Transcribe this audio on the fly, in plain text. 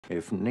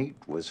If Nate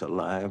was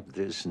alive,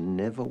 this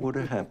never would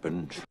have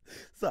happened.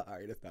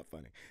 Sorry, that's not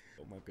funny.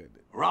 Oh my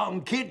goodness.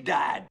 Wrong kid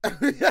died.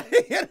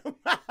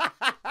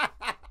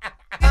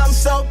 I'm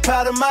so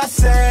proud of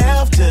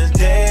myself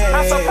today.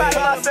 I'm so proud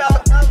of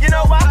myself. You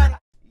know why?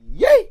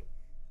 Yay!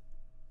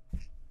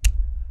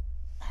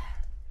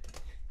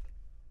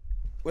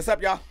 What's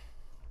up, y'all?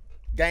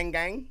 Gang,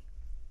 gang.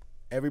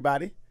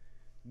 Everybody.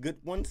 Good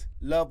ones,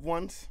 loved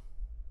ones,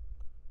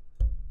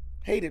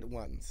 hated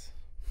ones.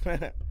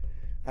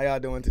 How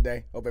y'all doing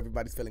today? Hope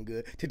everybody's feeling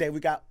good. Today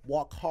we got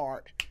Walk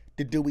Hard,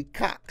 the Dewey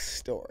Cox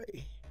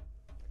Story.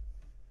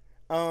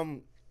 Y'all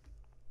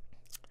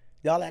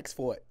asked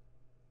for it,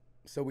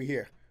 so we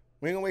here.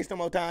 We ain't gonna waste no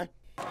more time.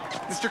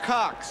 Mr.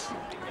 Cox.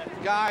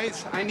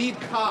 Guys, I need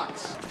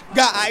Cox.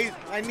 Guys,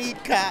 I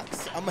need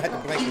Cox. I'm gonna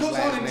have to blank He his goes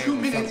last on in name 2 or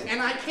minutes something.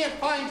 and I can't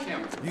find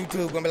him.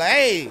 YouTube gonna be like,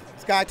 hey,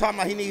 this guy talking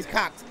about he needs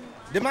Cox.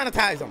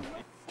 Demonetize him.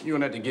 You're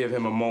gonna have to give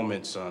him a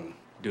moment, son.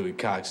 Dewey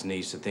Cox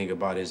needs to think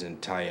about his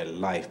entire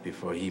life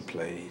before he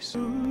plays.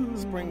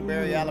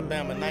 Springberry,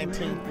 Alabama,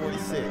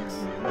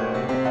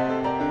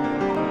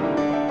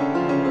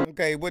 1946.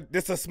 Okay, what,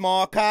 this a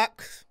small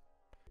Cox?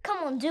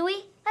 Come on,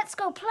 Dewey. Let's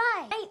go play.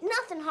 Ain't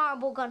nothing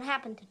horrible gonna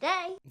happen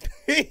today.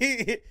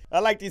 I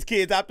like these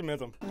kids'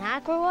 optimism. When I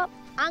grow up,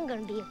 I'm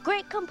gonna be a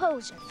great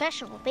composer,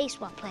 professional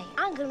baseball player.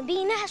 I'm gonna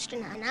be an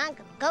astronaut, and I'm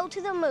gonna go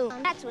to the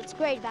moon. That's what's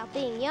great about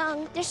being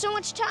young. There's so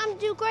much time to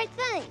do great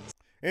things.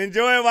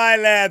 Enjoy my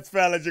lads,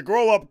 fellas. You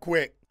grow up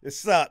quick. It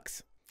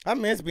sucks. I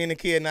miss being a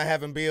kid and not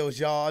having bills,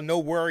 y'all. No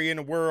worry in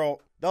the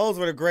world. Those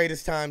were the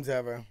greatest times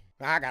ever.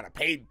 I gotta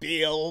pay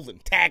bills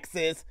and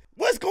taxes.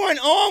 What's going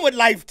on with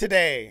life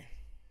today?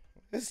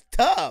 It's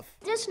tough.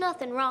 There's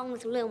nothing wrong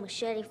with a little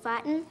machete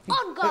fighting.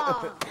 On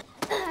guard!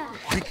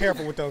 Be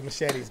careful with those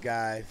machetes,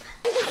 guys.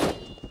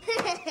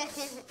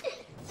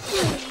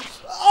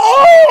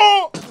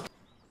 Oh!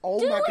 Oh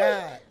Dewey, my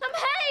God. I'm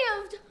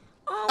halved!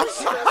 Oh, I'm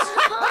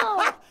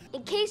so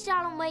in case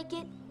y'all don't make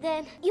it,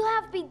 then you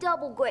have to be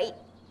double great.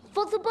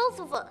 For the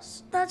both of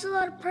us. That's a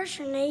lot of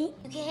pressure, Nate.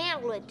 You can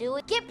handle it,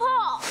 Dewey. Get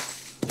Paul!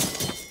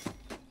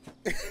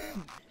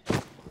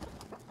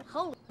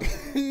 Holy.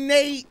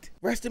 Nate.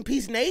 Rest in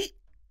peace, Nate.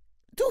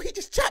 Dude, he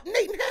just chopped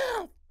Nate in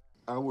half.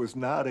 I was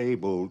not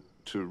able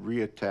to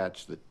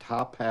reattach the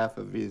top half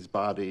of his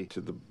body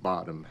to the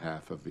bottom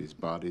half of his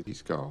body.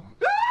 He's gone.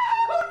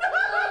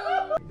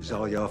 It's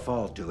all your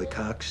fault, Dewey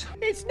Cox.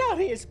 It's not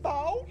his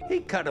fault.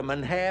 He cut him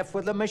in half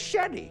with a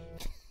machete.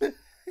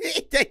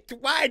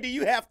 Why do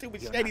you have two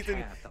machetes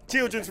in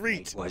children's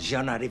reach?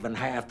 You're not even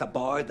half the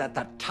boy that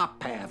the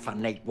top half of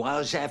Nate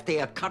was after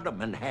you cut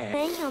him in half.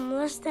 I think I'm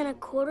less than a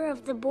quarter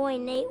of the boy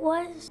Nate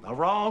was. The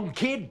wrong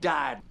kid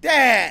died.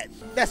 Dad,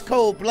 that's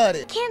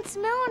cold-blooded. Can't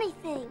smell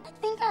anything. I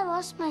think I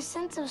lost my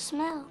sense of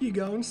smell. You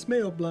gone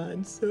smell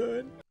blind,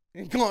 son.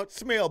 You gonna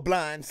smell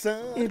blind,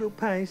 son. It'll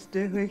pass,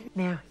 Dewey.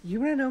 Now,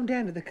 you run on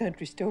down to the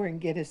country store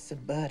and get us some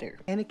butter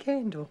and a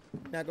candle.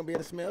 Not gonna be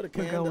able to smell the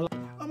candle.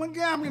 I'm a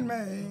gambling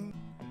man.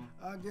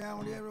 I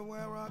gamble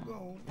everywhere I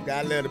go.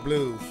 Gotta love the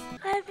blues.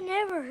 I've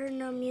never heard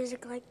no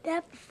music like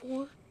that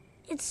before.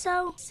 It's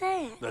so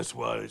sad. That's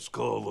why it's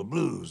called the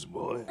blues,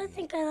 boy. I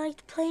think I'd like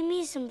to play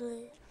me some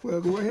blues. Well,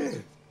 go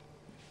ahead.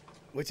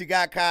 What you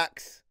got,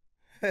 Cox?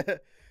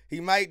 He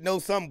might know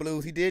some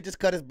blues. He did just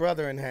cut his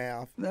brother in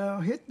half.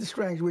 Now hit the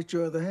strings with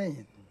your other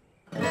hand.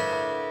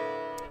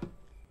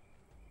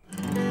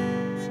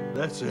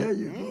 That's There it.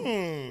 you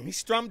go. He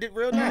strummed it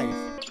real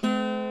nice.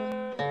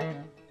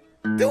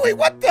 Dewey,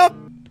 what the?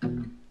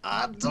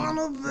 I done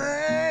a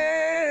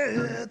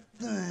bad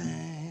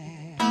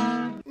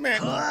thing. Man.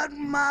 Cut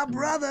my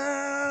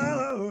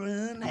brother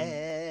in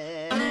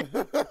half.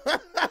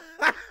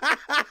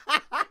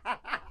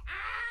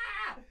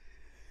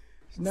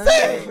 It's not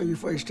bad for your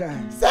first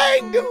time.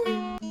 Sing,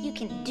 Dewey. You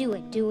can do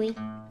it, Dewey.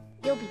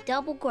 You'll be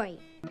double great.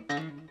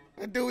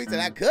 And Dewey said,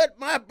 I cut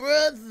my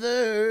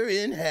brother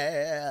in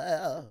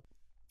half.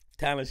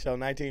 Talent show,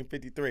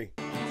 1953.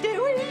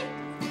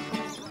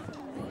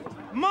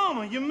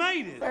 Mama, you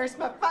made it. There's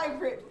my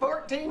favorite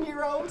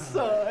 14-year-old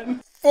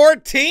son.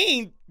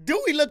 14?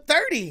 Dewey looked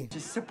 30.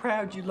 Just so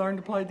proud you learned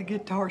to play the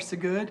guitar so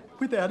good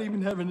without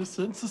even having a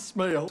sense of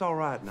smell. It's all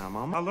right now,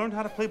 Mama. I learned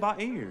how to play by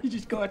ear. You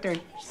just go out there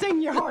and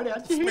sing your heart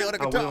out. Smell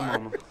the I will, guitar.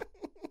 Mama.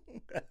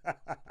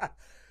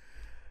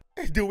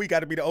 Dewey got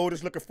to be the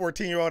oldest looking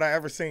 14-year-old I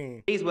ever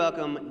seen. Please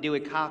welcome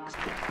Dewey Cox.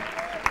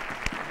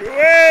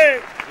 Dewey,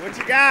 what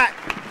you got?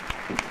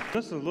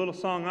 This is a little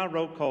song I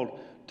wrote called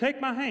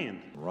Take My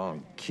Hand.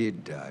 Wrong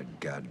kid died,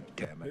 God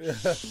damn it.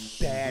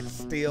 Dad's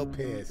still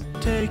pissed.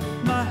 Take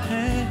my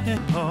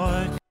hand,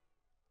 boy.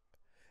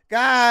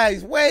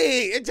 Guys,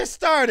 wait, it just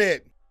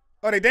started.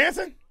 Are they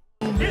dancing?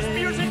 This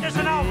music is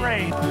an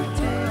outrage.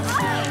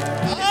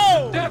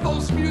 Oh!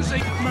 Devil's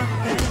music.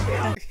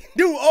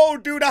 New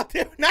old dude out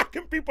there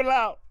knocking people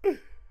out.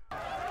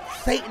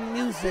 Satan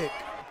music.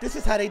 This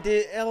is how they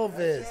did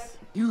Elvis.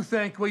 You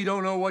think we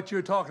don't know what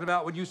you're talking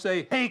about when you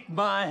say, take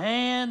my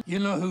hand? You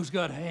know who's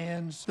got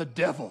hands? The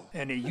devil.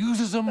 And he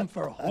uses them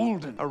for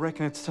holding. I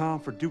reckon it's time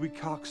for Dewey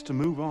Cox to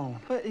move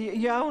on. But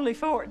you're only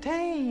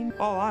 14.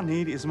 All I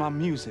need is my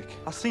music.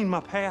 I seen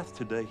my path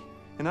today,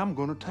 and I'm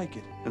gonna take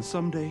it. And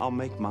someday I'll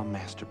make my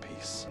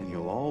masterpiece, and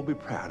you'll all be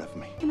proud of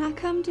me. Can I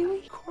come, Dewey?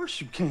 Of course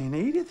you can,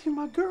 Edith. You're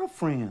my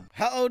girlfriend.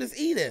 How old is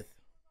Edith?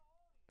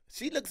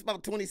 She looks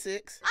about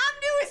 26. I'm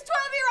Dewey's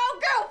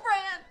 12-year-old girlfriend.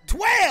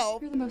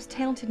 12? You're the most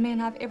talented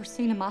man I've ever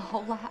seen in my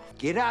whole life.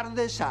 Get out of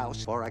this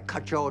house, or I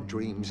cut your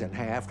dreams in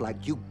half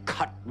like you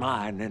cut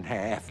mine in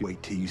half.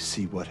 Wait till you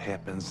see what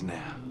happens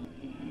now.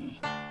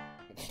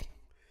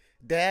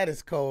 Dad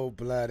is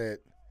cold-blooded.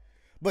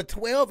 But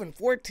 12 and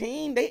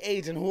 14, they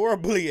aging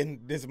horribly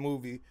in this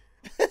movie.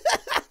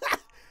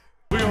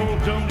 We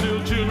hold dumb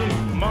little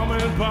children, mama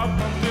and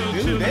papa, little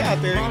Dude, children, they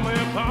out there. mama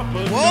and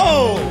papa.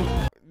 Whoa!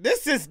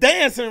 This is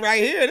dancing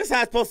right here. This is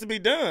how it's supposed to be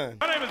done.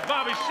 My name is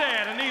Bobby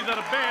Shad, and these are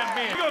the band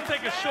men. We're gonna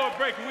take a short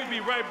break, and we'll be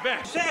right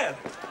back. Shad,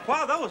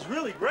 wow, that was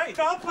really great.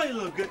 I'll play a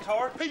little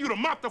guitar. Pay you to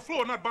mop the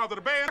floor, not bother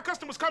the band. Our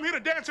customers come here to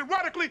dance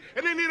erotically,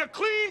 and they need a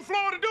clean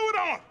floor to do it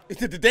on.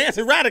 To dance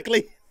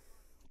erotically.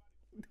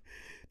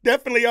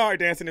 Definitely are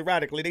dancing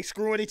erotically. They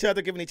screwing each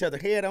other, giving each other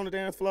head on the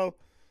dance floor.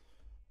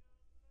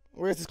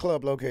 Where's this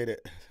club located?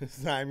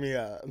 Sign me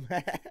up.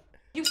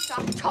 You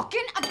stop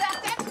talking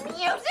about that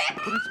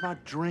music! But it's my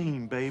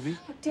dream, baby.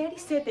 Look, Daddy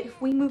said that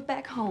if we move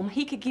back home,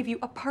 he could give you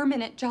a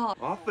permanent job.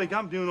 I think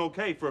I'm doing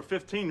okay for a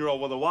 15-year-old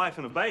with a wife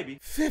and a baby.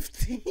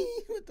 15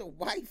 with a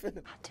wife and a...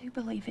 I do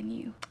believe in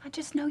you. I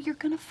just know you're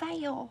gonna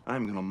fail.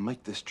 I'm gonna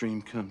make this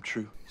dream come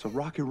true. It's a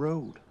rocky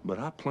road, but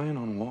I plan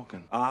on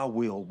walking. I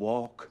will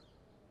walk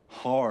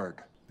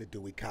hard. The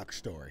Dewey Cox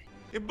Story.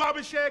 If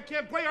Bobby Shad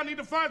can't play, I need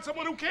to find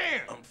someone who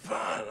can. I'm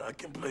fine. I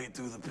can play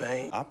through the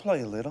pain. I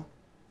play a little.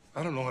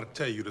 I don't know how to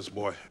tell you this,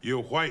 boy.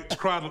 You're white. This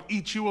crowd will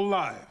eat you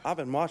alive. I've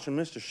been watching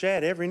Mr.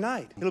 Shad every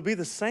night. It'll be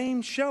the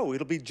same show.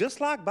 It'll be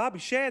just like Bobby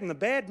Shad and the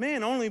Bad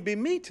Men, only it'll be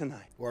me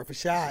tonight. Worth a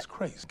shot. It's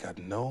crazy. Got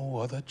no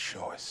other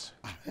choice.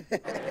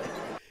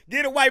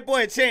 Get a white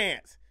boy a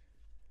chance.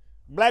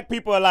 Black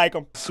people are like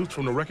him. Suits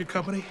from the record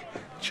company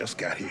just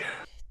got here.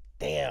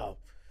 Damn.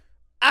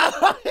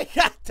 Oh,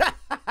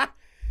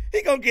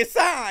 he gonna get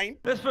signed.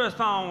 This first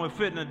song we're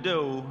fitting to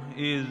do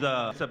is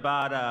it's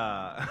about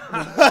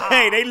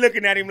hey, they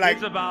looking at him like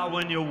it's about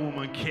when your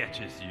woman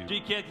catches you. She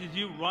catches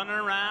you running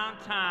around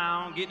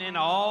town, getting into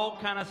all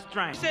kind of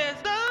strength. She says,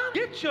 "Son,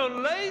 get your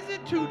lazy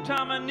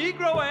two-timer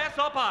Negro ass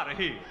up out of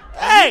here."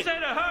 Hey, you say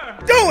to her,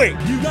 Dewey,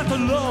 You got to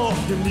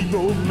love the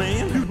Negro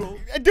man.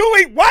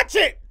 Dewey, watch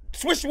it.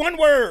 Switch one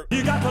word.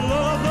 You got to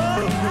love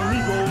the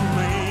Negro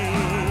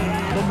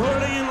man. From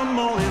early in the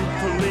morning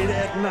till late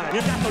at night.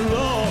 You got to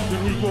love the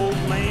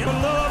Negro man.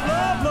 Love,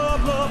 love,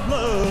 love, love,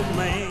 love,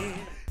 man.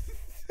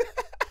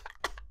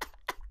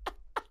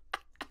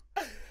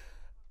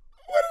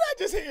 What did I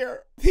just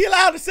hear? He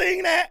allowed to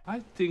sing that?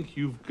 I think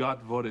you've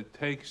got what it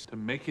takes to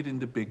make it in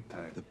the big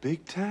time. The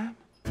big time?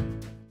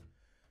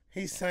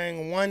 He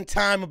sang one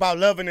time about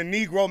loving a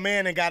Negro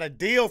man and got a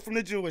deal from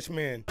the Jewish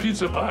men.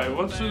 Pizza pie.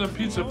 What's in a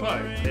pizza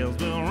pie? bells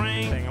will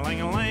ring,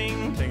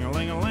 ting-a-ling-a-ling,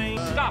 ting-a-ling-a-ling.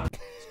 Stop!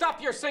 Stop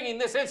your singing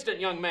this instant,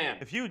 young man.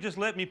 If you would just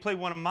let me play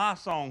one of my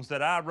songs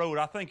that I wrote,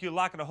 I think you'll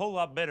like it a whole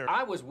lot better.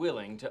 I was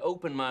willing to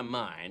open my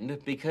mind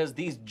because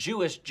these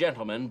Jewish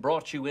gentlemen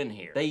brought you in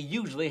here. They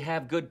usually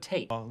have good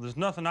taste. There's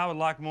nothing I would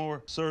like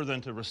more, sir, than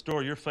to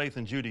restore your faith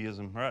in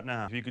Judaism right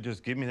now. If you could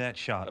just give me that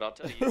shot. But I'll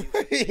tell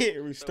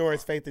you. Restore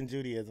his faith in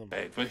Judaism.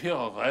 Hey, but here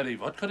already,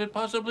 what could it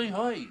possibly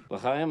hide?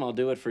 L'chaim, I'll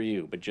do it for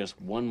you, but just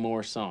one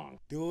more song.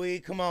 Dewey,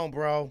 come on,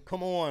 bro.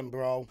 Come on,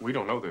 bro. We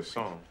don't know this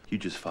song. You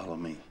just follow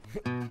me.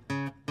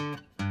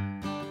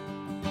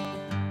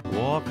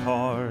 Walk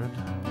hard,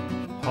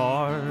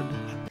 hard.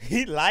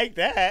 He liked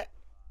that.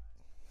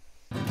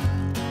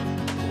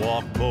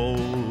 Walk bold,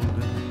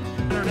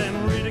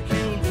 and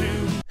ridicule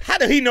too. How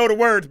did he know the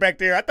words back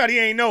there? I thought he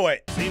ain't know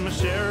it. See my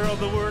share of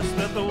the worst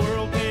that the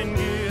world can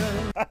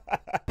give,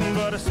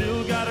 but I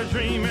still got a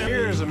dream.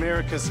 Here's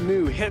America's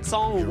new hit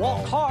song,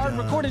 Walk Hard,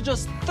 recorded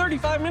just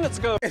 35 minutes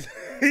ago.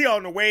 He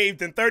on the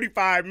waves in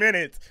 35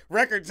 minutes.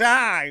 Record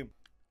time.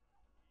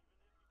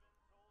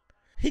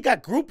 He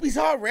got groupies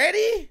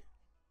already?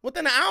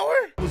 Within an hour?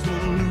 Was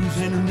gonna lose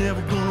and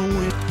never gonna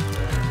win.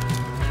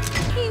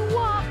 He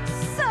walked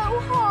so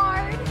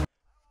hard.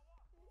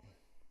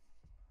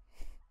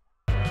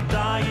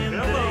 Dying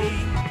day.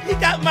 He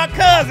got my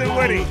cousin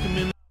with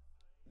him.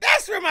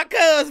 That's where my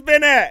cousin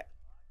been at.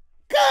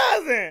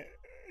 Cousin,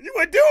 you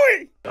were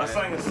doing? I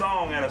sang a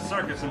song at a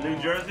circus in New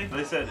Jersey.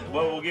 They said,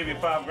 well, we'll give you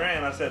 $5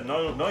 grand. I said,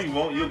 no, you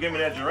won't. You'll give me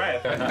that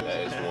giraffe. That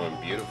is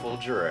one beautiful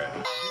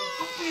giraffe.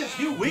 A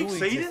few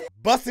weeks, Edith.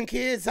 Busting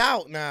kids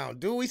out now.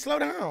 Dewey, slow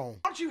down.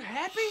 Aren't you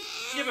happy?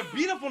 You have a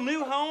beautiful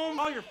new home,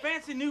 all your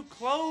fancy new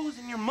clothes,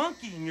 and your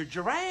monkey and your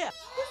giraffe.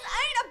 This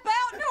ain't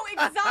about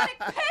no exotic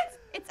pets.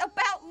 It's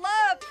about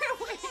love,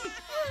 Dewey.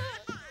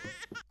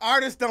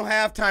 Artists don't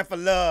have time for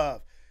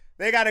love.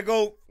 They gotta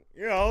go,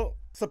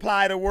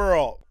 supply the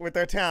world with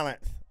their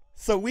talents.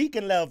 so we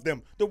can love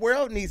them. The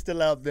world needs to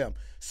love them.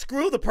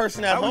 Screw the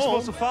person at How are we home.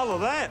 supposed to follow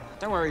that?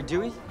 Don't worry,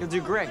 Dewey. You'll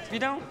do great. If you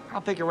don't,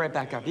 I'll pick you right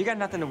back up. You got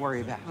nothing to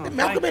worry about.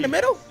 Malcolm in the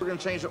middle? We're gonna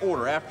change the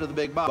order. After the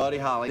big Buddy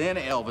Holly, then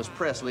Elvis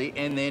Presley,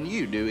 and then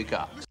you, Dewey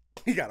Cox.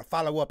 You gotta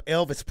follow up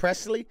Elvis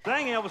Presley.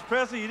 Dang, Elvis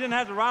Presley, you didn't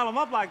have to rile him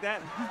up like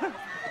that.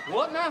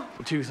 What now?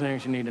 Two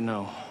things you need to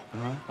know.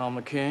 I'm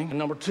the king. And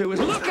number two is,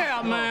 look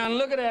out, man.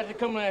 Look at that. They're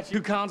coming at you.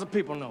 Two kinds of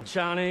people know.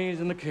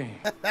 Chinese and the king.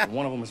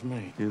 One of them is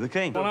me. You're the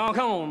king. Well, now,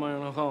 come on,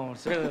 man. Come on.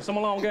 It's some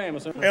long game.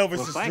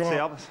 Elvis is Thanks,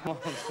 drunk.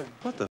 Elvis.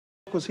 What the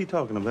f was he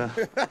talking about?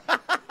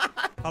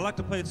 I'd like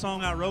to play a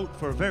song I wrote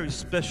for a very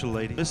special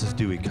lady. This is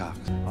Dewey Cox.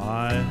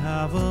 I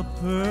have a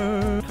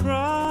pearl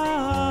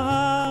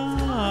cry.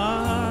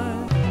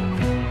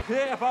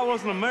 Yeah, if I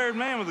wasn't a married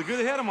man with a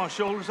good head on my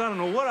shoulders, I don't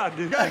know what I'd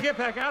do. You gotta get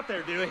back out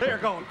there, Dewey. They're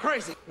going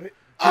crazy. Get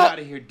out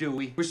of here,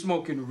 Dewey. We're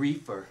smoking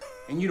reefer,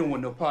 and you don't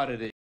want no part of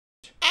this.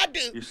 I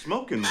do. You're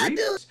smoking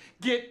reefer?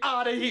 Get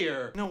out of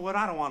here. You know what?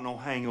 I don't want no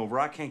hangover.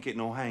 I can't get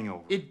no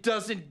hangover. It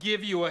doesn't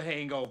give you a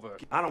hangover.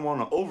 I don't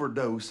want to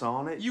overdose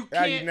on it. You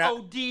can't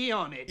OD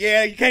on it.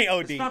 Yeah, you can't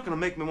OD. It's not going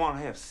to make me want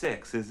to have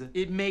sex, is it?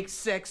 It makes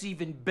sex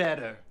even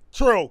better.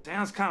 True.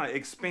 Sounds kind of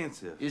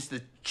expensive. It's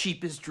the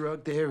cheapest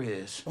drug there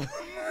is.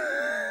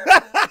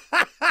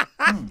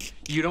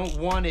 You don't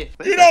want it.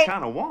 You don't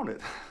kind of want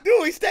it.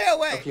 Dewey, stay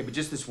away. Okay, but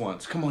just this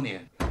once. Come on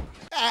in.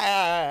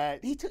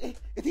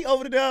 Is he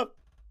over the dub?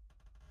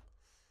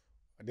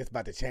 This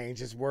about to change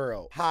his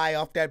world. High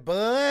off that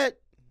bud.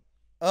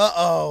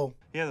 Uh-oh.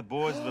 Yeah, the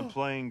boys have been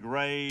playing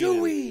great.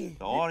 Dewey.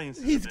 The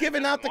audience. He's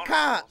giving out the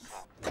cops.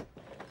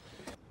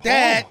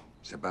 Dad.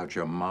 It's about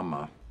your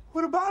mama.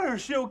 What about her?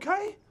 Is she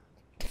okay?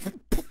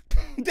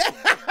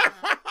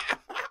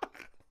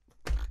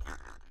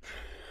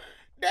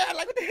 Dad,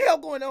 like, what the hell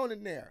going on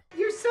in there?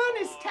 Your son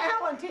is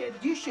talented.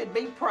 You should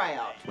be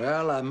proud.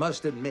 Well, I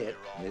must admit,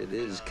 it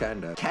is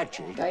kind of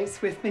catchy. Dice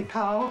with me,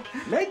 Paul.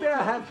 Maybe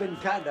I have been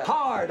kind of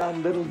hard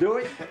on little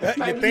Dewey.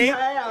 You think? You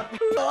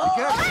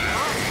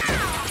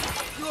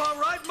all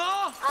right,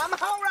 Ma? I'm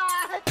all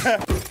right.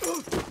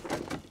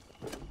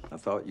 I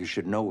thought you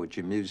should know what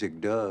your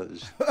music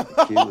does.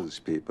 It kills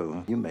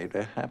people. You made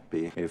her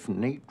happy. If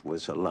Nate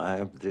was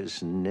alive,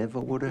 this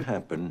never would have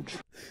happened.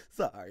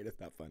 Sorry,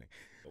 that's not funny.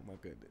 Oh, my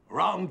goodness.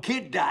 Wrong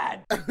kid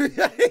died.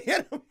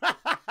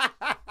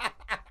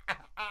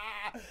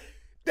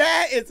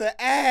 That is an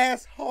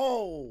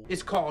asshole.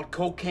 It's called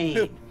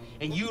cocaine.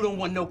 And you don't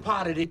want no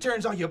part of it. It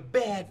turns all your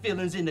bad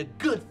feelings into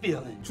good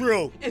feelings.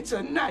 True. It's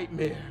a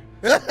nightmare.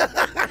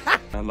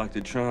 I'd like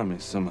to try me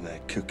some of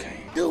that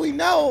cocaine. Dewey,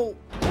 no.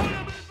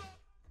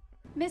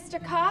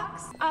 Mr.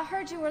 Cox, I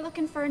heard you were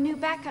looking for a new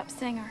backup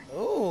singer.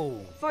 Oh.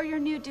 For your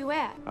new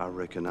duet. I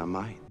reckon I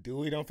might.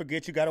 Dewey, don't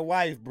forget you got a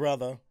wife,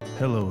 brother.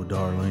 Hello,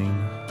 darling.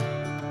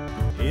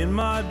 In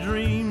my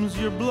dreams,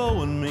 you're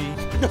blowing me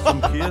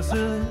some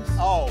kisses.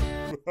 Oh.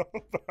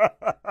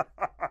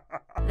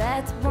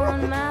 That's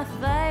one of my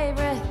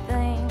favorite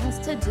things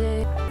to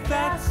do.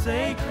 That's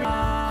sacred.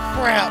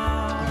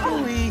 Crap.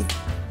 Dewey.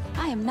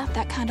 I am not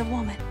that kind of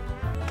woman.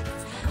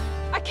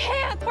 I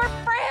can't. We're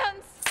friends.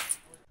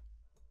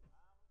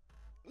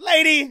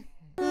 Lady.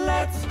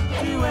 Let's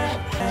do it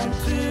and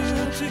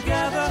do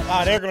together.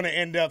 Oh, they're going to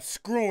end up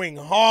screwing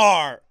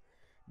hard.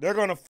 They're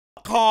going to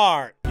fuck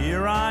hard.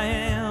 Here I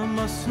am,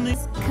 a sneak.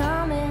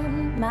 Come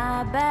in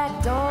my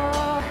back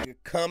door.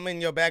 Come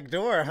in your back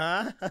door,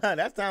 huh?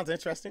 That sounds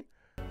interesting.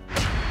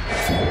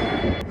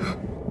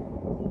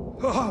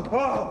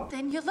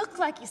 Then you look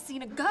like you've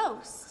seen a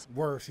ghost.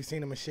 Worse, he's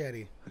seen a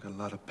machete. I got a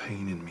lot of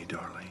pain in me,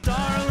 darling.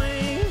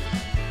 Darling,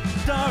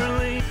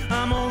 darling,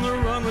 I'm on the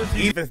run with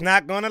you. Ethan's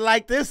not going to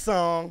like this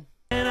song.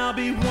 And I'll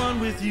be one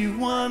with you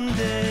one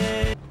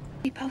day.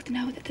 We both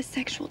know that the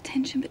sexual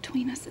tension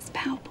between us is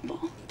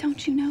palpable.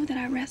 Don't you know that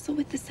I wrestle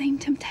with the same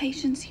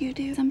temptations you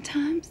do?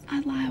 Sometimes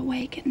I lie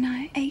awake at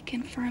night,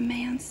 aching for a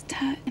man's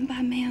touch. And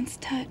by man's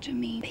touch, I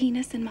mean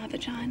penis in my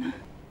vagina.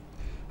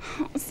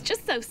 Oh, it's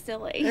just so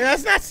silly. Yeah,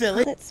 that's not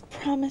silly. Let's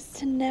promise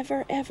to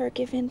never, ever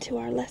give in to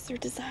our lesser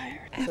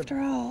desire. After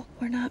all,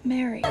 we're not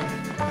married.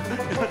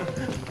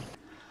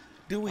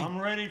 Dewey. I'm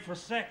ready for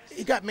sex.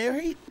 He got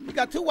married? He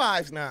got 2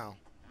 wives now.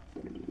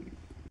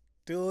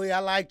 Dewey, I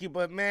like you,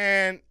 but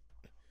man,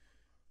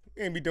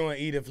 you ain't be doing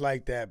Edith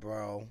like that,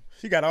 bro.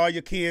 She got all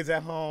your kids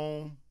at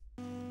home.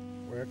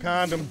 Wear a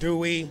condom,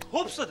 Dewey.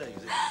 Whoops-a-daisy.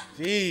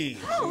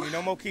 Jeez,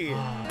 no more kids.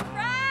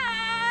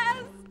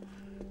 Surprise!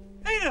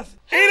 Edith!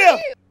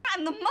 Edith!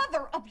 I'm the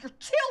mother of your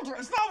children.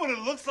 That's not what it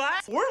looks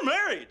like. We're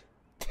married.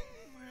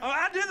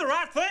 I did the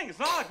right thing. It's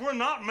not like we're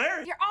not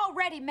married. You're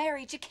already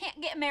married. You can't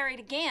get married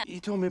again.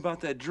 You told me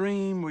about that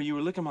dream where you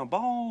were licking my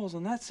balls,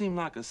 and that seemed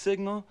like a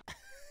signal.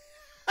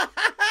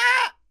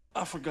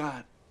 I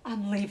forgot.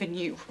 I'm leaving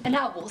you, and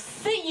I will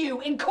see you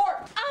in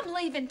court. I'm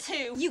leaving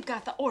too. You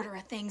got the order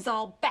of things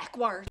all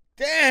backwards.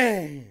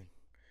 Dang.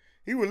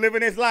 He was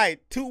living his life.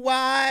 2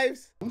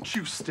 wives. Don't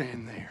you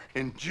stand there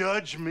and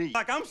judge me.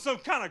 Like I'm some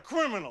kind of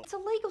criminal. It's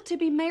illegal to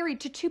be married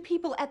to 2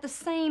 people at the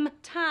same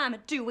time,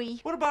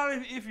 Dewey. What about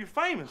if you're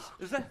famous?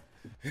 Is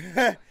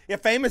Yeah,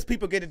 famous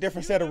people get a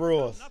different set of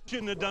rules.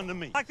 Shouldn't have done to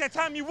me. Like that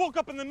time you woke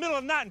up in the middle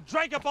of the night and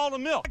drank up all the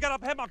milk. I got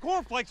up, had my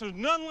cornflakes, there's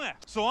none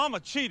left. So I'm a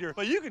cheater,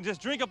 but you can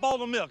just drink up all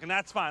the milk, and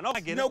that's fine. Oh, I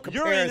get it.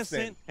 You're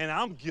innocent, and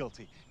I'm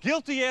guilty.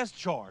 Guilty as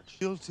charged.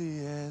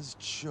 Guilty as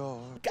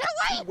charged.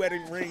 Got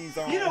wedding rings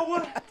on. You know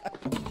what?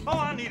 All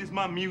I need is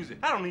my music.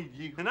 I don't need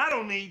you, and I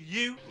don't need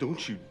you.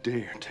 Don't you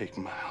dare take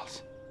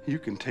Miles. You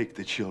can take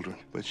the children,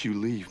 but you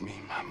leave me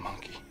my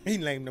monkey. He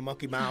named the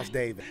monkey Miles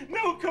Davis.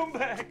 No, come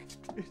back.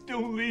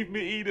 Don't leave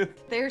me,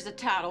 Edith. There's a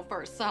title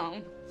for a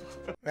song.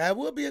 That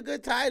would be a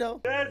good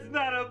title. That's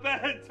not a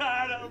bad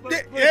title, but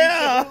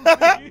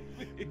yeah.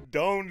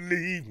 Don't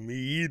leave me,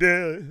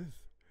 Edith.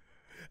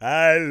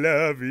 I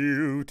love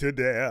you to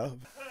death.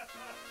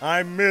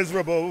 I'm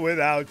miserable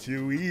without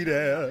you,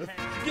 Edith.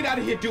 Get out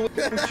of here, Dewey.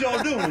 What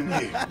y'all doing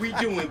here? We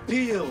doing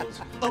pills,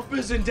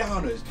 uppers and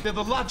downers. They're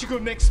the logical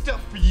next step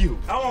for you.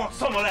 I want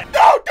some of that.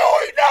 No,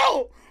 Dewey,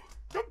 no!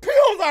 The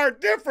pills are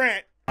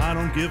different. I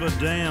don't give a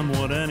damn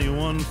what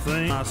anyone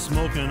thinks. I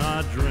smoke and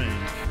I drink.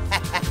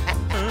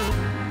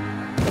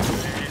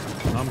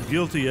 I'm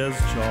guilty as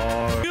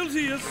charged.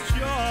 Guilty as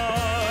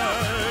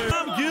charged.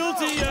 I'm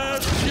guilty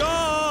as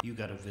charged. You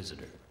got a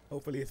visitor.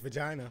 Hopefully it's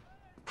vagina.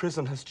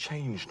 Prison has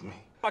changed me.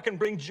 I can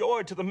bring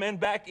joy to the men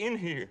back in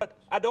here, but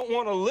I don't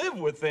want to live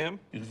with them.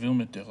 Ich will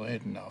mit dir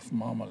reden auf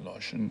Mama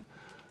loschen.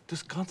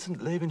 Das ganze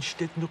Leben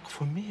steht nur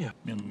für mir.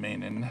 Wir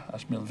meinen,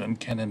 als wir wen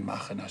kennen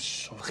machen, als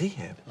so.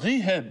 Rehab.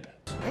 Rehab.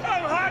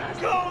 I'm hot and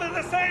cold at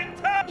the same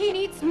time. He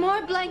needs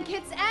more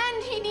blankets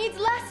and he needs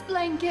less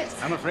blankets.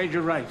 I'm afraid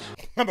you're right.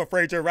 I'm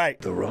afraid you're right.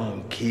 The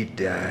wrong kid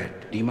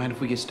died. Do you mind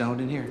if we get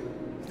stoned in here?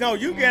 No,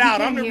 you get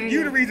out.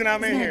 You the reason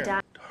I'm in here.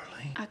 Darling,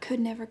 I could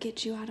never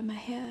get you out of my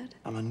head.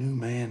 I'm a new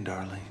man,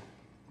 darling.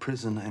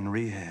 Prison and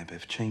rehab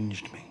have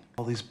changed me.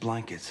 All these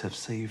blankets have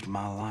saved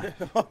my life.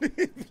 I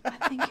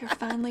think you're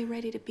finally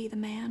ready to be the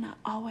man I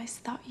always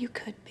thought you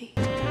could be.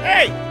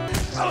 Hey!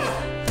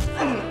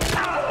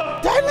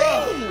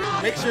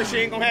 Darlene! Make sure she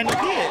ain't gonna have no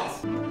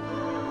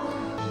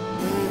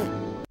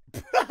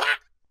kids.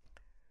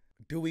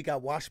 Dewey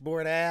got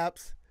washboard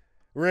abs?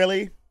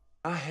 Really?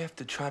 I have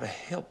to try to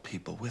help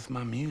people with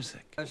my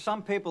music.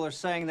 Some people are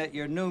saying that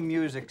your new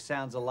music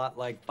sounds a lot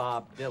like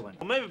Bob Dylan.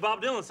 Well, maybe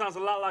Bob Dylan sounds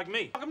a lot like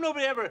me. How come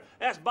nobody ever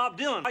asked Bob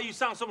Dylan why you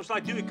sound so much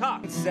like Dewey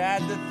Cox?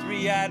 Inside the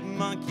three-eyed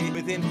monkey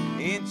within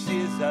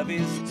inches of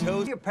his toes.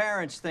 What do your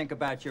parents think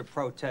about your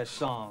protest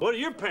song? What do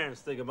your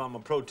parents think about my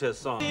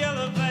protest song? The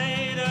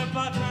elevator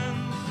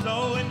button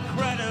so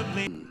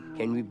incredibly.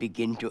 Can we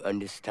begin to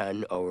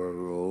understand our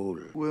role?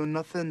 We're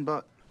nothing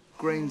but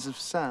grains of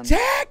sand.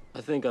 Jack!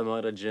 I think I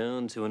might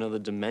adjourn to another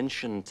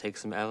dimension, take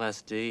some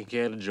LSD.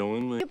 Care to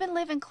join me? You've been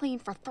living clean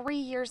for 3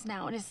 years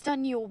now, and it's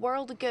done you a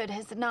world of good,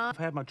 has it not?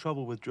 I've had my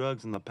trouble with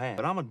drugs in the past,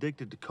 but I'm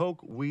addicted to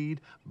coke, weed,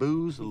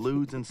 booze,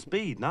 lewds, and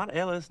speed, not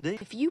LSD.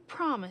 If you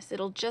promise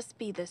it'll just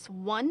be this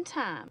one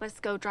time, let's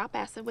go drop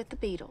acid with the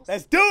Beatles.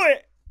 Let's do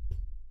it!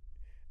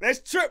 Let's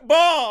trip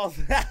balls!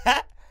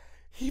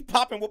 He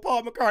popping with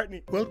Paul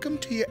McCartney. Welcome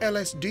to your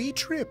LSD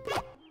trip.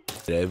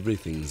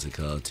 Everything's a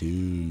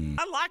cartoon.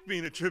 I like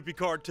being a trippy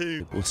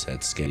cartoon. What's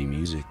that scary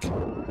music?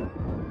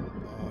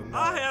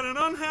 I had an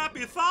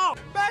unhappy thought.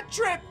 Bad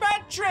trip,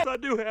 bad trip. I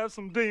do have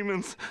some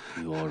demons.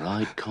 You all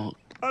right, Cock?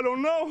 I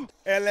don't know.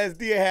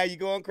 LSD had you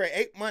going crazy.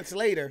 8 months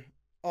later.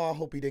 Oh, I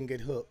hope he didn't get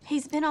hooked.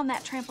 He's been on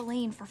that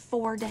trampoline for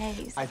 4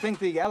 days. I think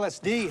the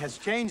LSD has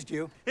changed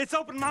you. It's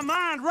opened my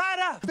mind right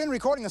up. You've been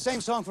recording the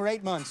same song for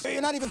 8 months.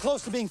 You're not even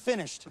close to being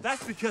finished.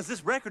 That's because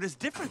this record is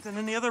different than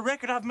any other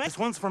record I've made. This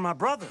one's for my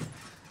brother.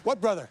 What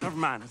brother? Never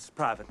mind, it's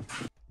private.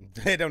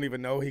 They don't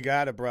even know he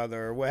got a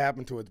brother or what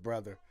happened to his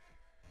brother.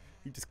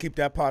 He just keep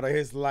that part of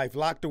his life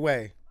locked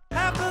away.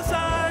 Half the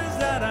size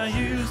that I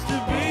used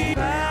to be,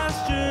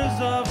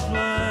 pastures of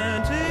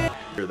plenty.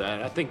 Hear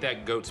that? I think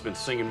that goat's been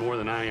singing more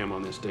than I am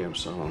on this damn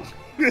song.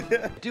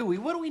 Dewey,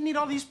 what do we need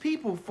all these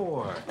people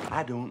for?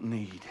 I don't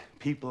need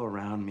people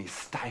around me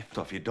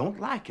stifled. If you don't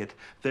like it,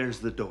 there's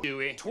the door.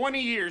 Dewey, 20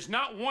 years,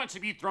 not once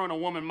have you thrown a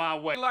woman my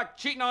way. You like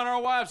cheating on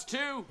our wives,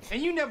 too?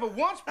 And you never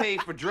once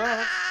paid for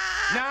drugs.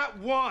 Not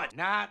once.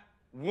 Not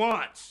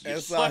once.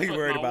 That's all he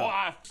worried about.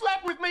 Wife.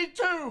 Slept with me,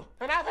 too.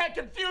 And I've had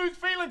confused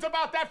feelings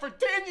about that for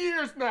 10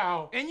 years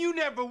now. And you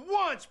never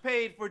once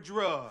paid for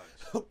drugs.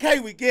 Okay,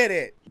 we get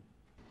it.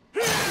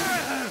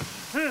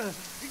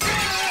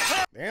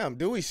 Damn,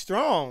 Dewey's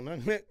strong.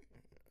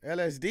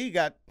 LSD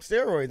got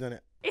steroids in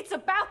it. It's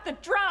about the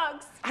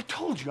drugs. I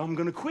told you I'm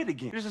gonna quit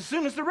again. Just as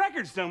soon as the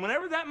record's done,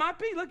 whenever that might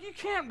be. Look, you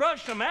can't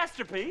rush a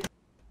masterpiece.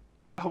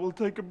 I will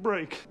take a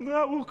break, and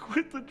I will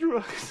quit the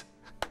drugs.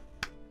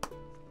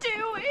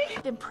 Dewey!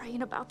 I've been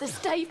praying about this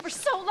day for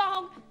so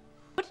long.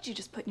 What did you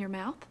just put in your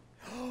mouth?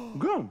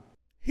 Gum.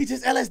 He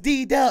just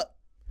LSD'd up.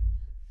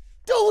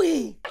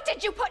 Dewey! What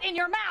did you put in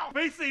your mouth?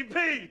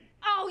 PCP!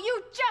 Oh,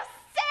 you just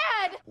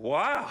said!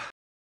 Wow.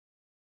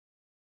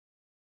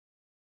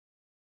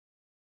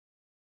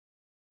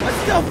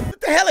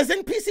 What the hell is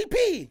in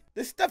PCP?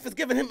 This stuff is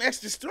giving him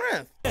extra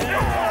strength. No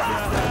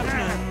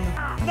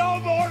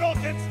mortal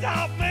can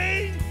stop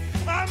me.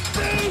 I'm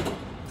due.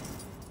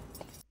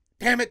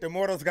 Damn it, the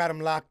mortals got him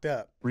locked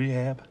up.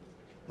 Rehab?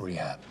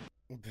 Rehab.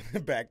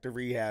 Back to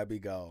rehab he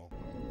go.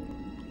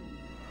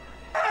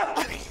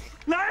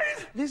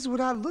 This is what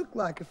I'd look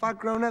like if I'd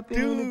grown up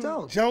into an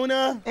adult.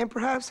 Jonah. And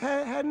perhaps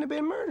hadn't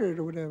been murdered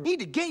or whatever. Need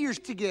to get yours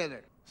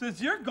together.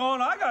 Since you're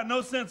gone, I got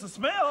no sense of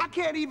smell. I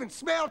can't even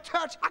smell,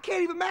 touch. I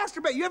can't even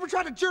masturbate. You ever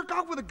tried to jerk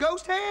off with a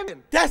ghost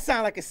hand? That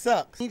sound like it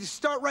sucks. Need to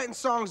start writing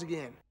songs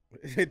again.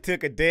 It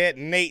took a dead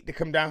Nate to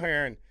come down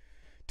here and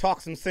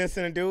talk some sense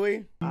into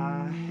Dewey.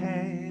 I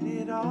had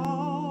it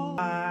all.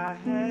 I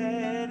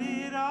had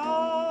it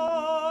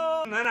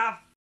all. And then I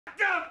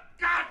fucked up.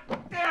 God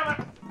damn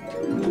it.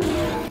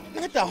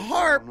 Look at the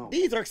harp.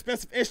 These are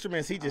expensive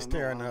instruments he just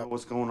tearing up.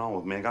 What's going on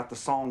with me? I got the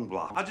song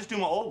block. I just do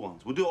my old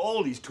ones. We'll do an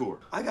oldies tour.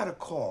 I got a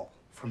call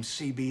from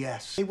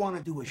CBS. They want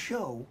to do a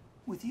show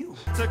with you.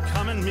 To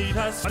come and meet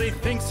us, but he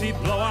thinks he'd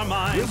blow our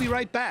minds. We'll be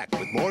right back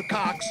with more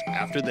Cox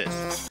after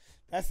this.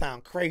 That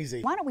sounds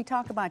crazy. Why don't we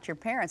talk about your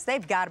parents?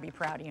 They've got to be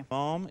proud of you.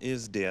 Mom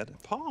is dead.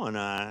 Pa and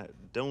I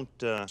don't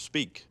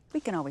speak. We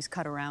can always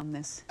cut around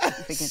this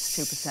if it gets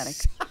too pathetic.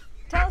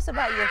 Tell us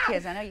about your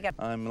kids. I know you got...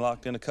 I'm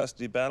locked in a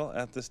custody battle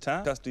at this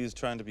time. Custody is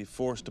trying to be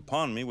forced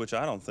upon me, which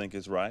I don't think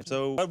is right.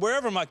 So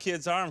wherever my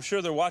kids are, I'm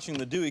sure they're watching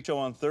the Dewey Show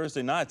on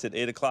Thursday nights at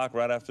 8 o'clock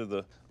right after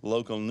the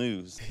local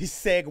news. He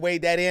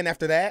segued that in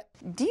after that.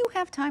 Do you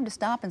have time to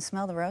stop and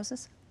smell the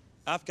roses?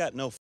 I've got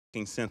no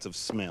fucking sense of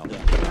smell. All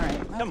right,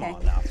 okay. Come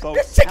on now,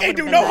 folks. This chick ain't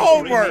do no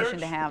homework.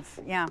 To have.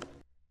 Yeah.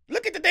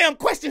 Look at the damn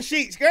question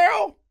sheets,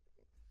 girl.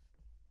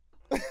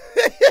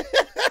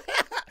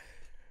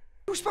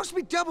 It was supposed to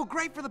be double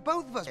great for the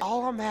both of us.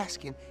 All I'm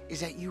asking is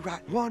that you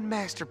write one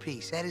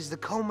masterpiece. That is the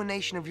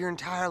culmination of your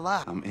entire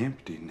life. I'm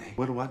empty, Nate.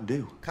 What do I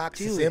do?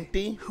 Cox is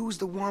empty. Who's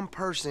the one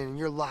person in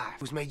your life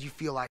who's made you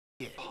feel like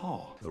shit?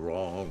 Paul. The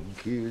wrong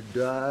kid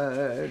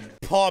died.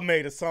 Paul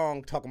made a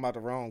song talking about the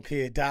wrong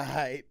kid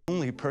died. The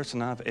only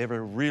person I've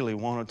ever really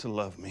wanted to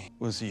love me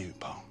was you,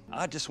 Paul.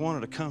 I just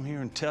wanted to come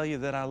here and tell you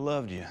that I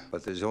loved you.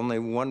 But there's only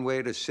one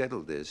way to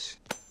settle this.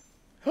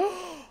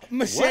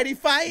 Machete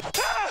fight?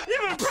 Ah,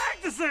 you've been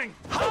practicing!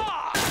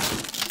 Ah!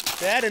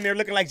 Dad in there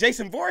looking like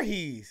Jason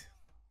Voorhees.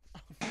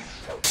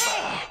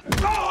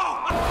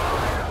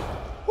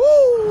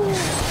 Woo!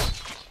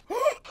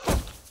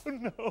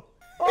 No.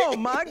 Oh,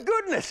 my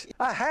goodness.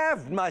 I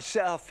halved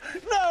myself.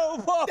 No,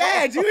 Paul.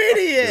 Dad, you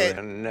idiot.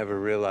 I never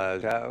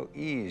realized how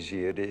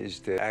easy it is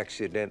to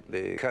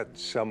accidentally cut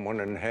someone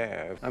in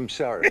half. I'm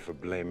sorry for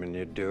blaming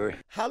you, Dewey.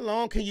 How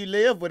long can you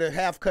live with a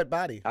half-cut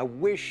body? I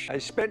wish I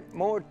spent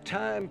more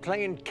time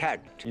playing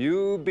cat.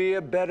 You be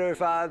a better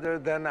father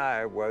than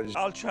I was.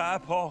 I'll try,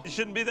 Paul. It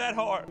shouldn't be that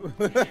hard.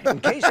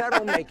 In case I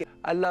don't make it,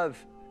 I love...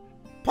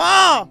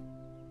 Paul!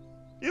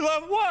 You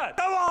love what?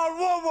 Come on,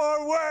 one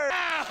more word.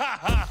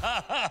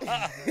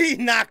 He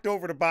knocked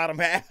over the bottom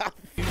half.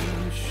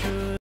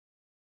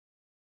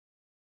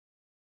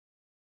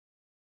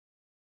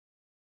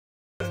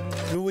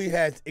 Dewey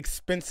has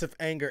expensive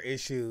anger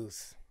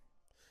issues.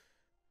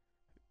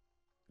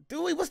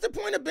 Dewey, what's the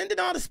point of bending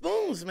all the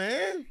spoons,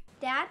 man?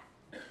 Dad,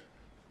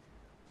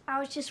 I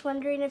was just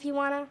wondering if you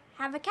want to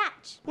have a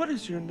catch. What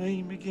is your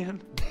name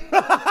again?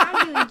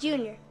 I'm Dewey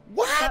Jr.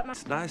 What?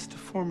 It's nice to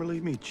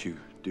formally meet you,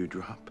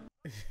 Dewdrop.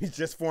 He's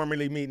just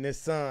formally meeting his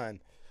son.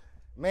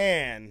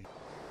 Man.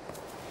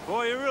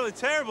 Boy, you're really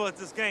terrible at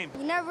this game.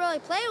 You never really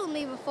played with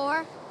me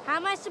before. How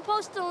am I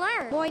supposed to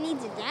learn? Boy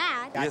needs a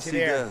dad. Got you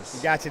there.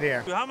 He got you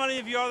there. How many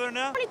of you are there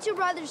now? 22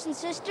 brothers and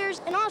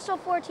sisters, and also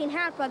 14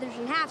 half-brothers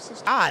and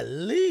half-sisters.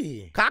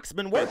 Ali. Cox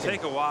been working. It'll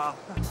take a while.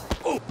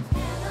 Oh,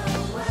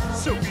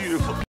 so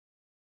beautiful.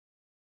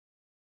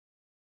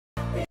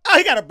 Oh,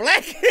 he got a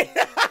black kid.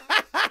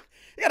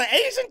 He got an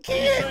Asian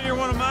kid. You sure you're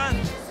one of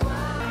mine?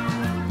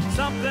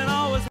 Something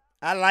always.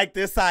 I like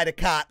this side of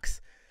Cox.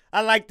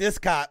 I like this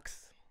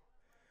Cox.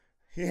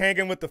 He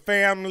hanging with the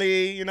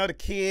family, you know, the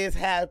kids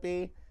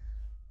happy.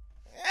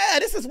 Yeah,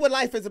 this is what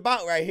life is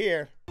about right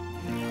here.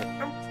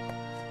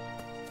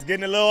 It's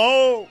getting a little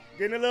old.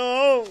 Getting a little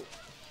old.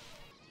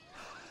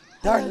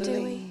 Hello,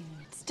 Dewey.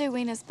 It's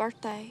Deweyna's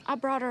birthday. I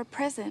brought her a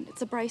present.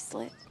 It's a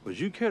bracelet. Would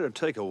you care to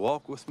take a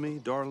walk with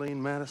me, Darlene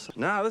Madison?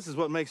 Now, this is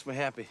what makes me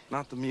happy.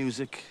 Not the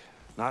music,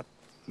 not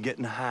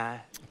getting high.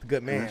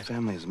 Good man. My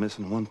family is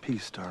missing one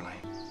piece, Darlene.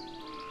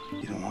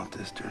 You don't want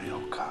this dirty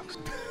old Cox.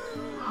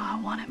 Oh, I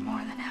want it more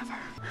than ever.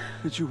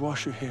 Did you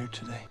wash your hair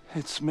today?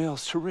 It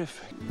smells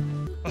terrific.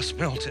 I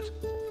smelt it.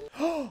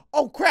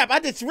 Oh, crap. I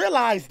just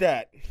realized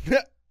that.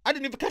 I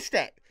didn't even catch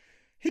that.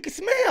 He could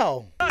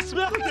smell. I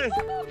smelled it.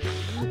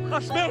 I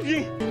smelled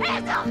you. It's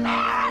a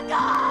miracle!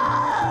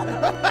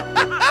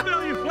 I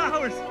smell your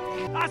flowers.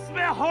 I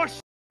smell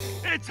horse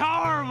shit. It's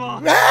horrible.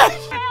 Smell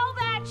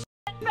that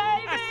shit,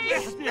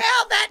 baby.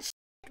 Smell that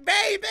shit,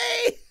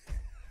 baby.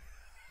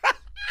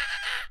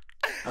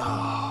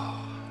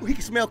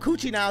 can smell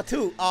coochie now,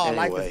 too. Oh,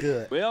 life is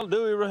good. Well,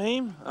 Dewey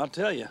Raheem, I'll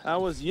tell you, I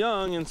was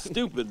young and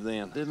stupid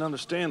then. Didn't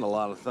understand a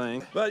lot of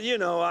things. But, you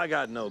know, I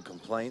got no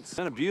complaints.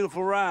 And a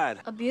beautiful ride.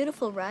 A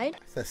beautiful ride?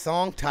 It's a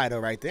song title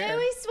right there.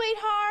 Dewey,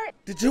 sweetheart.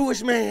 The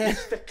Jewish man.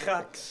 Mr.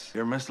 Cox.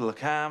 You're Mr.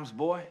 LeComb's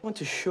boy? I want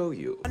to show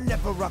you. I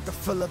never rock a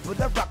fella, but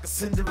I rock a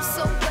Cinderella.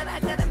 So what I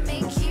gotta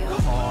make you?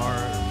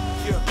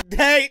 Hard.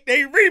 They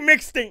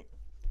remixed it.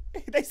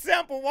 They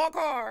sample Walk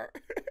Hard.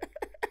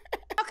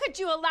 How could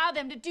you allow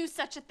them to do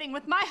such a thing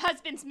with my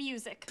husband's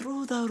music?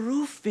 Through the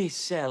roof he's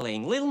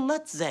selling, Lil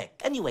Nutsack.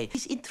 Anyway,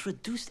 he's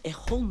introduced a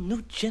whole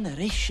new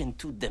generation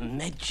to the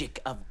magic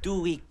of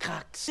Dewey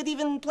Cox. Could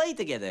even play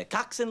together,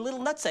 Cox and Lil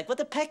Nutsack. What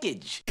a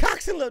package.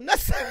 Cox and Lil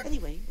Nutsack.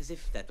 Anyway, as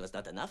if that was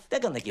not enough, they're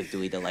gonna give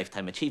Dewey the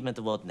Lifetime Achievement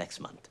Award next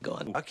month. Go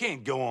on. I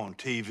can't go on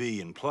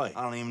TV and play.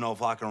 I don't even know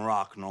if I can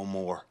rock no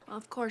more.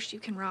 Of course you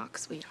can rock,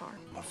 sweetheart.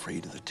 I'm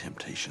afraid of the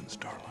temptations,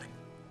 darling.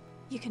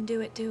 You can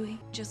do it, Dewey.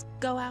 Just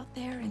go out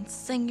there and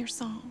sing your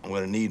song. I'm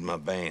gonna need my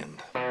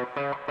band.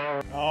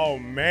 Oh,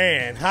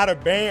 man. How the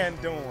band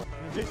doing?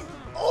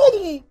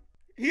 Oh!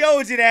 He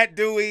owes you that,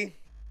 Dewey.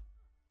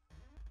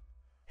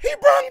 He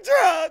brung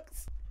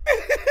drugs.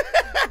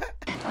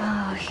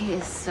 Oh, he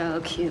is so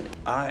cute.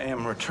 I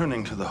am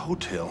returning to the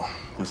hotel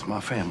with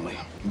my family.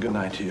 Good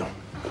night to you.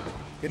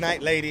 Good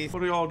night, ladies.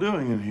 What are y'all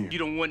doing in here? You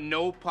don't want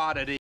no part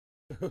of this.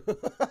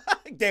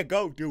 There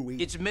go,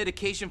 Dewey. It's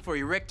medication for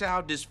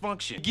erectile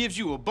dysfunction. It gives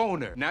you a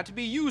boner. Not to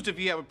be used if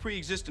you have a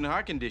pre-existing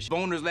heart condition.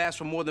 Boners last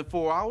for more than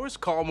 4 hours.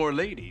 Call more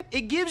lady.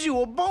 It gives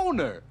you a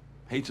boner.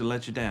 Hate to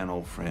let you down,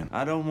 old friend.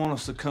 I don't want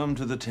to succumb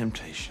to the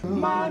temptation.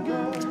 My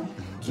girl.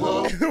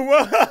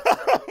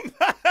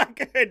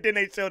 Then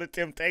they show the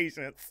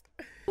Temptations.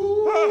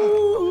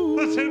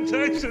 The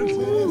Temptations.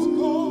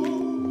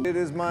 It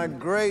is my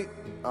great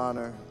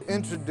honor to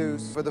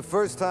introduce, for the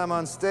first time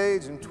on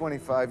stage in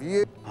 25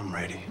 years, I'm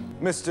ready.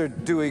 Mr.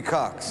 Dewey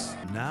Cox.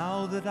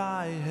 Now that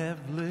I have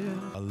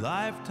lived a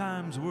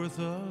lifetime's worth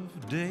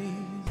of days,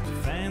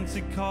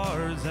 fancy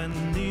cars and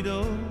need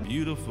a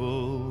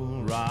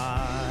beautiful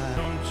ride.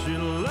 Don't you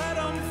let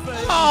them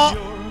fade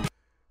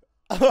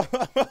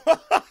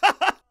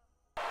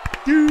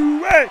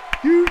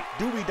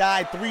Dewey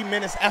died 3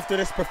 minutes after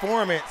this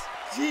performance.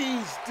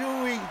 Jeez,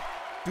 Dewey.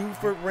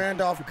 Dewford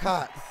Randolph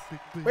Cox.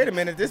 Wait a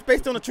minute, this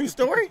based on a true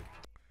story?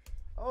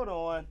 Hold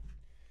on.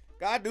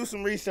 Gotta do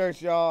some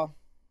research, y'all.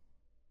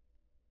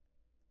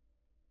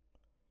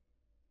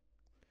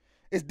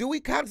 Is Dewey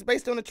Cox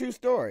based on a true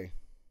story?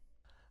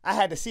 I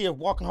had to see if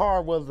Walking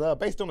Hard was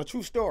based on a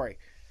true story.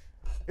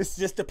 It's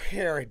just a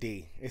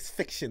parody. It's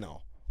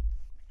fictional.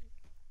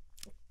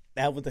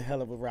 That was a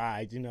hell of a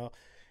ride, you know.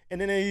 And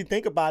then you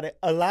think about it,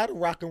 a lot of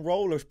rock and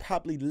rollers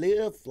probably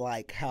lived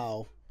like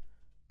how,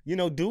 you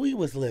know, Dewey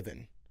was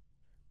living.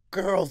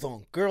 Girls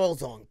on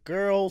girls on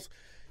girls,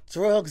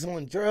 drugs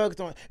on drugs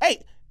on.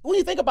 Hey, when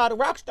you think about it,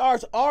 rock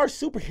stars are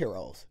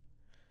superheroes.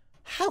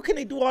 How can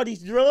they do all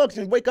these drugs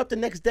and wake up the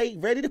next day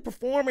ready to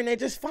perform and they're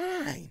just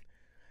fine?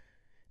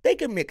 They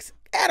can mix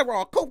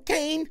Adderall,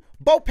 cocaine,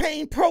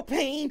 Bopane,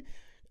 propane,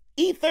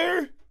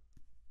 ether.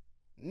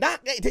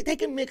 They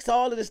can mix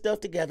all of this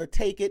stuff together,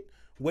 take it,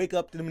 wake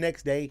up the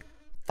next day,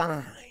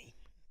 fine.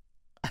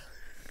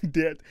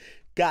 There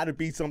gotta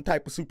be some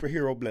type of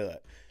superhero blood.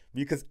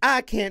 Because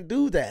I can't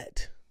do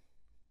that.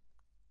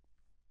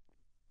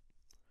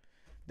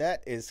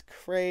 That is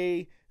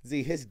crazy.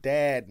 His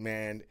dad,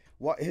 man.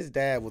 His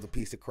dad was a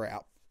piece of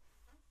crap.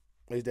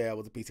 His dad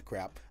was a piece of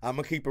crap. I'm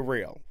going to keep it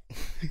real.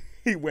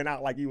 He went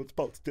out like he was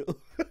supposed to.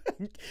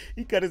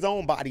 He cut his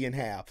own body in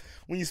half.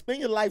 When you spend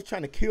your life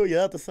trying to kill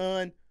your other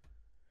son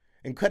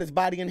and cut his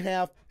body in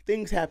half,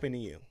 things happen to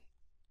you.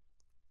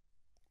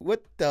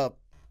 What the...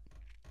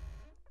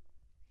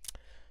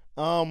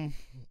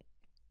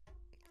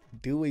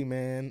 Dewey,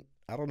 man,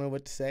 I don't know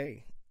what to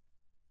say.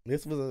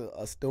 This was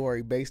a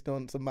story based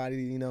on somebody,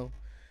 you know,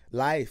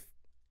 life.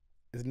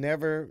 It's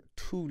never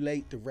too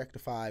late to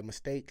rectify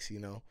mistakes, you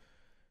know.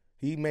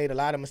 He made a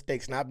lot of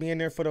mistakes. Not being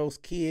there for those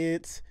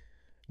kids,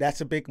 that's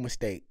a big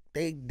mistake.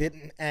 They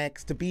didn't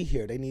ask to be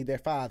here. They need their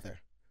father.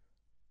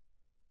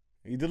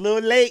 He's a little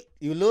late.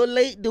 You're a little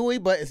late, Dewey,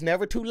 but it's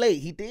never too late.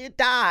 He did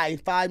die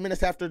 5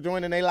 minutes after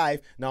joining their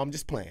life. No, I'm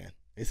just playing.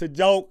 It's a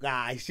joke,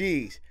 guys.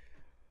 Jeez.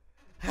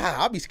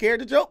 I'll be scared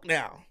to joke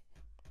now.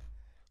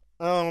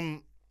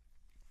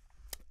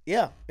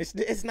 Yeah,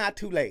 it's not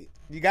too late.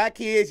 You got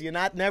kids, you're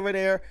not never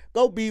there.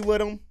 Go be with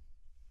them.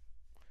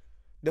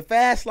 The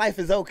fast life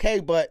is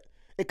okay, but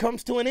it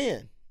comes to an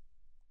end.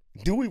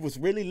 Dewey was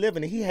really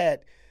living it. He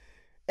had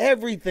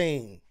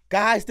everything.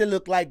 Guys that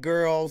look like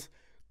girls,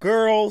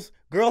 girls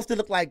that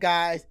look like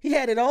guys. He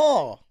had it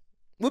all.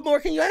 What more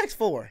can you ask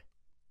for?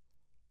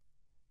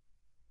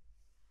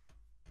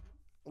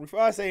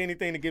 Before I say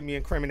anything to get me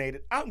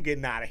incriminated, I'm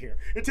getting out of here.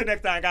 Until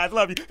next time, guys.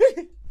 Love you.